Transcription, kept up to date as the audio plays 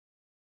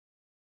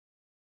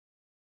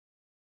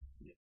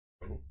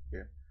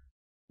Yeah.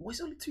 Well,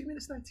 it's only 2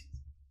 minutes 19.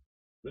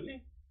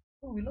 Really?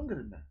 Oh, we're longer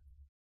than that.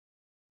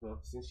 Well,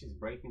 since she's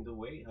breaking her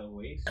waist,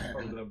 she's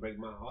probably gonna break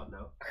my heart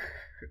now.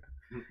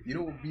 You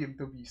know what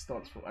BMW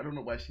stands for? I don't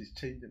know why she's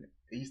changing it.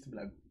 It used to be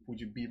like, would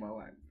you be my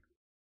wife?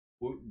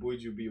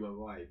 Would you be my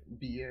wife?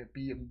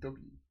 BMW.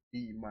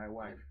 Be my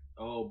wife.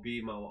 Oh,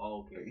 be my.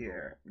 Oh, okay.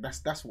 Yeah,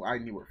 that's what I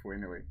knew it for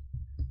anyway.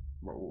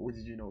 But what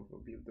did you know for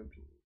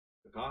BMW?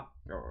 The car.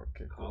 Oh,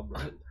 okay. Car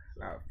brand.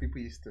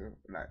 People used to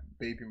like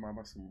baby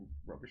mama some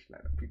rubbish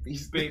like that. People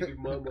used to baby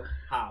mama.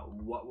 How?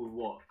 What with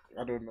what?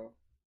 I don't know.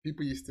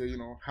 People used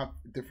to, have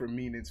different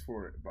meanings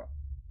for it, but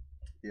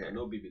yeah. I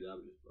know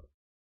BBWs, but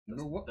you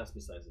know what? That's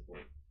besides the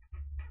point.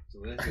 So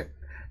let's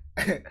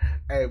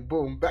hey,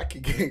 boom, back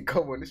again.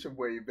 Come on, it's your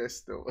boy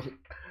Besto.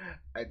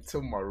 And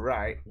to my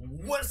right,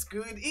 what's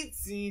good?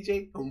 It's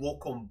CJ, and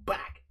welcome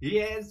back.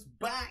 Yes,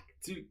 back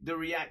to the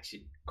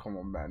reaction. Come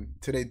on, man.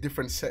 Today,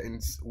 different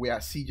settings. We are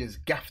CJ's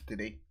gaff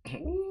today.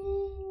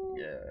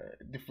 Yeah,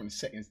 different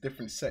settings.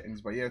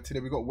 But yeah,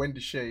 today we got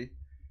Wendy Shay.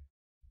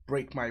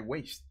 Break my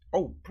waist.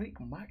 Oh, break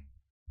my.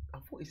 I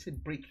thought it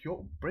said break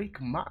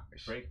my.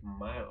 Break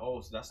my.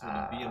 Oh, so that's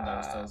what the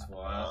BMW stands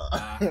for.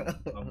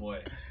 My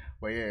boy.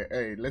 But yeah,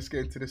 hey, let's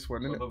get into this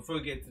one. But before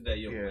we get into that,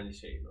 Wendy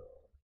Shay,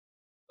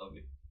 love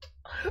you.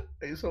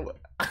 It's all in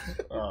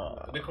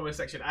the comment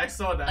section, I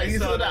saw that. I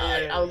saw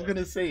that. Yeah, I was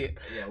gonna say it.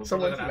 Yeah, we're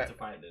someone's gonna have to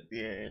find it.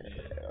 Yeah,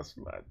 that's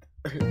mad.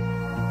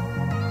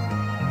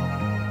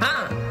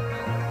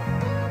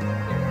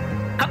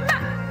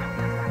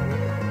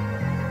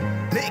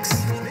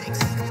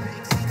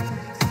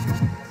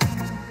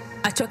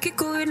 I chuck it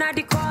cool in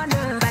the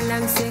corner,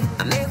 balance it.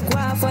 I make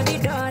war for the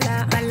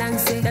dollar,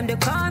 balance it. Them they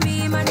call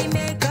me money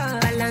maker,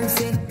 balance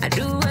it. I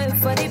do it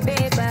for the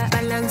paper,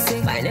 balance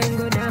it. Fine and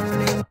go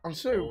down. I'm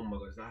sorry. Oh my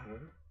god, is that her?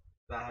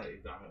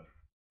 Is that her?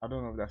 I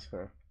don't know if that's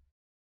her.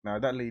 Now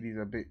that lady's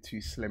a bit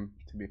too slim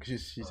to be,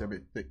 because she's a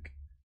bit thick.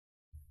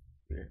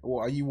 Yeah.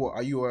 What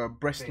are you a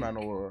breast man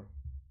or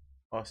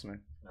a ass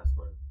man? That's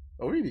mine.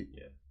 Oh really?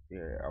 Yeah.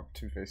 Yeah, I'm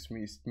two-faced.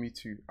 Me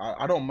too.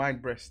 I don't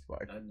mind breast,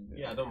 but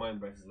I don't mind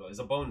breast as well. It's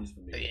a bonus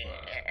for me.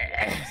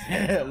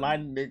 Yeah. My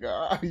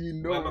nigga, you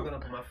know. Where am I gonna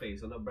put my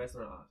face? On the breast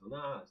or ass? On the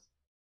ass.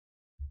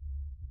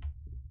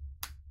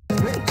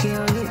 Break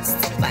your lips,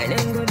 fine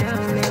and go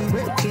down and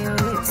break your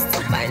lips.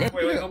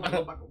 Wait, go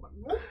back.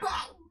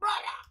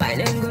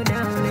 Fine and go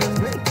down and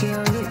break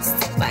your lips.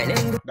 Fine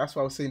and go. That's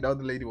why I was saying the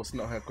other lady was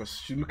not her, because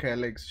she look at her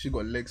legs. She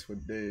got legs for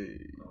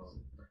days. Oh,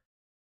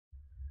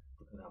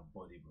 look at that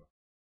body, bro.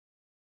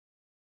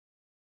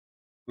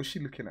 What's she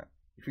looking at?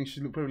 You think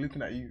she's probably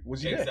looking at you?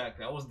 Was you exactly.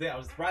 there? I was there. I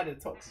was right at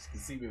the top, so she can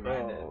see me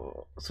right there.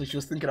 So she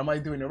was thinking, am I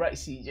doing the right,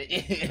 CJ?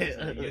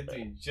 Yeah. You're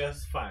doing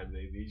just fine,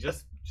 baby.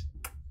 Just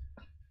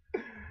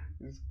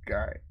this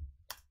guy.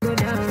 Go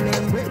down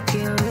and break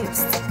your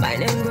lips.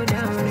 Fine and go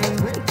down and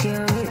break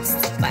your lips.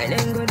 Fine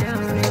and go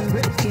down and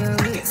break your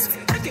lips.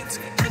 I get.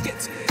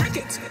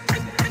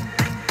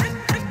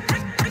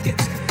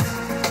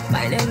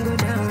 Fine and go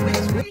down. Wait,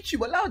 does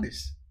YouTube allow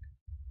this?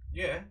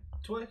 yeah,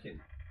 twerking.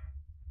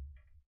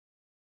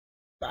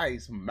 That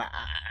is mad.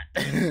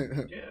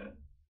 Yeah,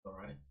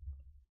 alright.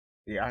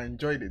 Yeah, I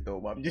enjoyed it though,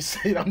 but I'm just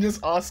saying, I'm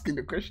just asking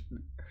the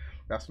question.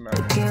 That's mad.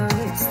 Break your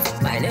lips.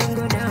 Fine and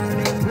go down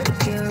and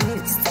break your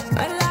lips.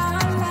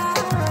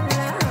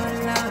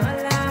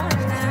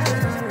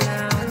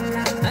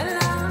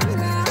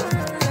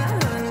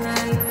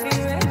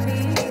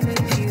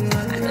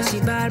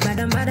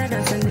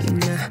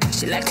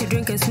 She like to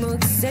drink and smoke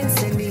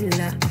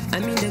sensimilla.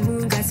 I'm in the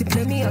mood, guys, you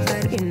play me up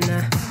that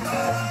inna.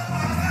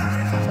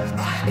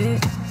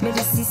 Me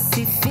the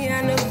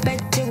Siciliano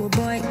bet you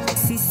boy.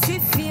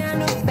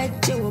 Siciliano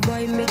bet you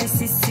boy. Me the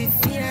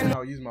Siciliano.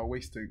 I'll use my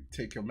waist to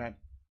take your man.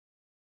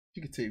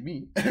 She could take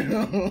me. I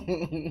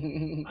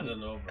don't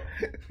know, bro.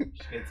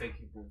 She can take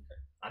people.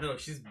 I don't know.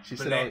 She's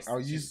blessed. I'll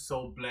use. She's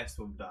so blessed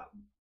with that.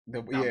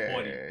 Yeah,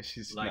 body.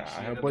 She's like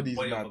her body's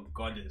body mad. Of a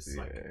goddess.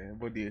 Yeah, like, her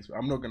body is.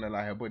 I'm not gonna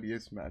lie, her body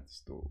is mad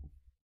still.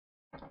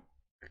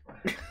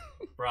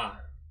 Bruh.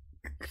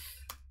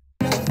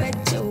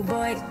 Bet you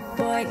boy.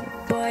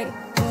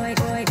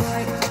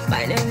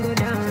 Fine and go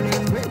down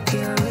and break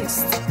your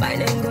wrist.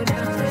 Fine and go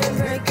down and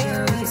break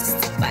your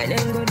wrist. Fine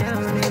and go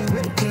down and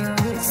break your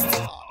wrist.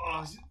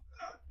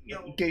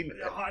 Game.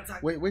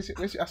 Wait, where's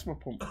your asthma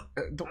pump?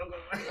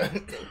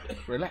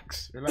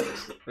 Relax.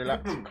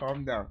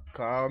 Calm down.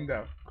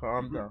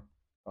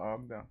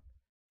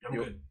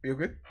 You're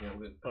good? Yeah, I'm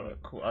good.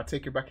 Alright, cool. I'll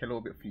take you back a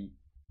little bit for you.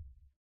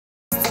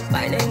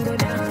 Fine and go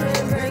down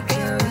and break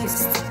your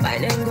wrist.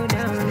 Fine and go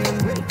down and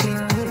break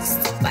your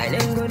wrist. Fine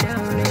and go down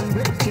and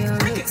break your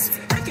wrist.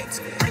 I get.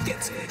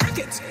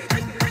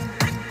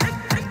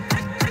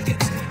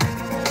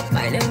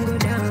 Fine and go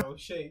down. Oh,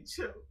 Shay,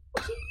 chill.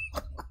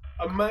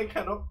 A man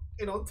cannot,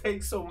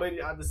 take so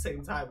many at the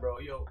same time, bro.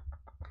 Yo.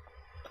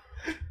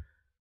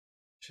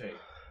 Shay.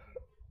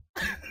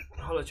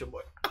 Holla at your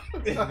boy.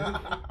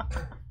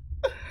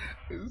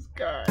 This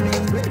guy.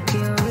 Break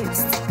your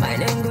wrist.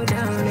 Fine and go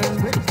down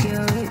and break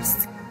your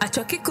wrist. I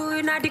chuck it cool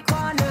in the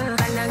corner.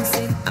 Balance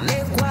it, I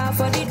make war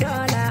for the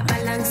dollar.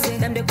 Balance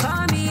it, them they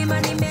call me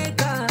money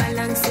maker.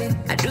 Balance it,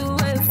 I do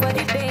it for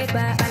the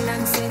paper.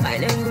 Balance it,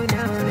 wine and go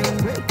down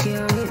and break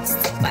your wrist.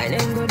 Wine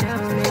and go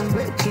down and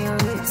break your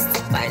wrist.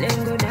 Wine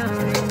and go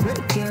down and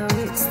break your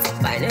wrist.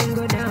 Wine and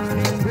go down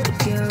and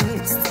break your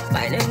wrist.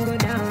 Wine and go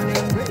down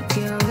and break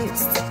your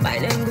wrist.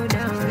 Wine and go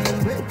down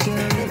and break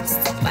your wrist.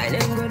 Wine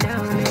and go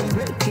down and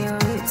break your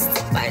wrist.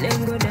 Wine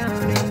and go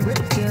down and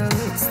break your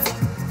wrist.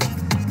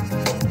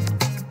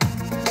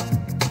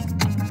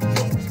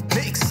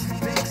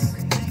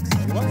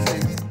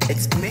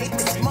 It's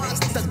Mix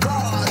Monster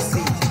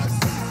Gazi.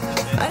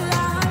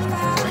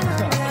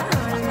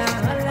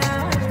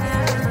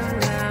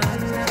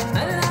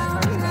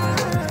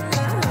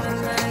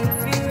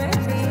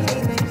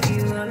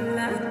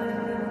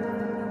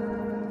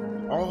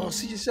 Oh,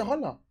 see, you said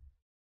holla.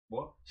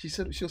 What? She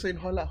was saying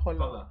holla,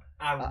 holla.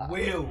 Holla. I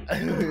will.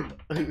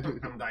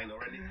 I'm dying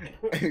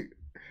already.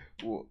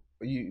 What?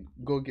 You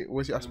go get.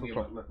 Where's your asthma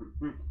pump?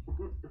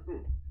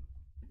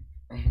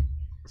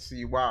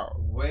 See, wow.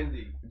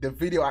 Wendy. The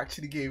video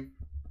actually gave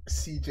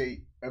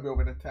CJ a bit of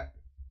an attack.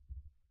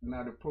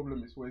 Now the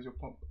problem is, where's your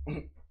pump?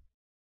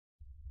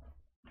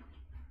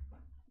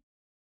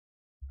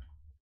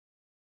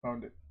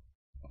 Found it.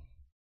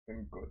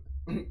 Thank God.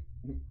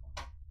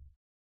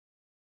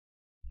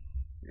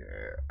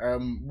 Yeah.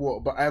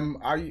 What? But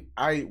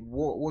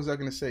what was I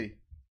gonna say?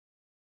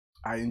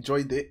 I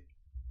enjoyed it.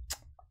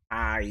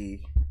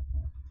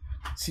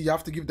 See, you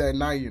have to give that a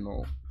 9, you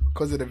know,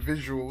 because of the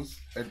visuals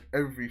and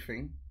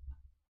everything.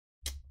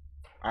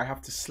 I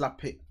have to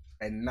slap it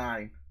a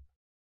 9.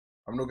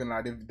 I'm not gonna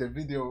lie. The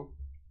video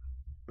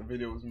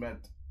was mad.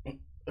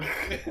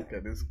 Look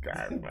at this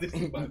guy. Man.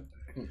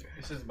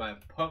 This is my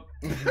pump.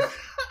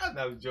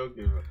 I'm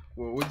joking, bro.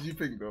 Well, what do you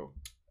think, though?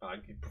 I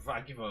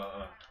give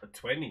a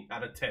 20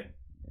 out of 10.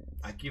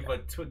 I give a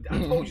 20. I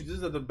told you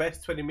these are the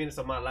best 20 minutes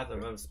of my life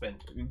I've ever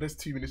spent. The best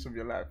 2 minutes of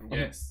your life.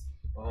 Yes.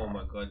 Oh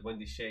my God,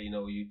 Wendy Shay, you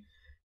know, you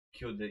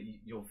killed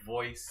your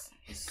voice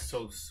is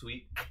so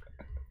sweet,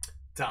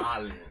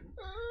 darling.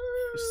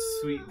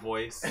 Sweet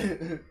voice,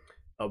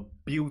 a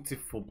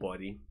beautiful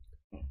body,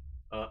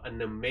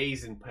 an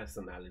amazing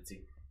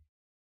personality.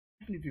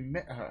 I haven't even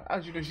met her. How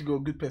do you know she got a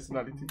good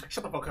personality?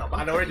 Shut the fuck up!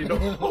 I already know.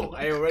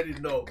 I already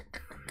know.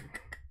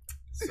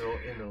 So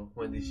you know,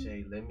 Wendy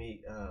Shay, let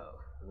me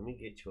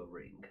get you a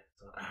ring.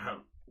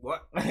 So,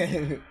 what? But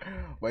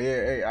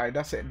yeah, hey,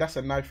 that's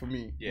a 9 for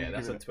me. Yeah,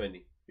 that's a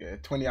 20. Yeah,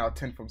 20 out of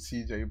 10 from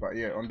CJ. But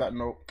yeah, on that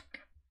note,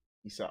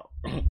 peace out.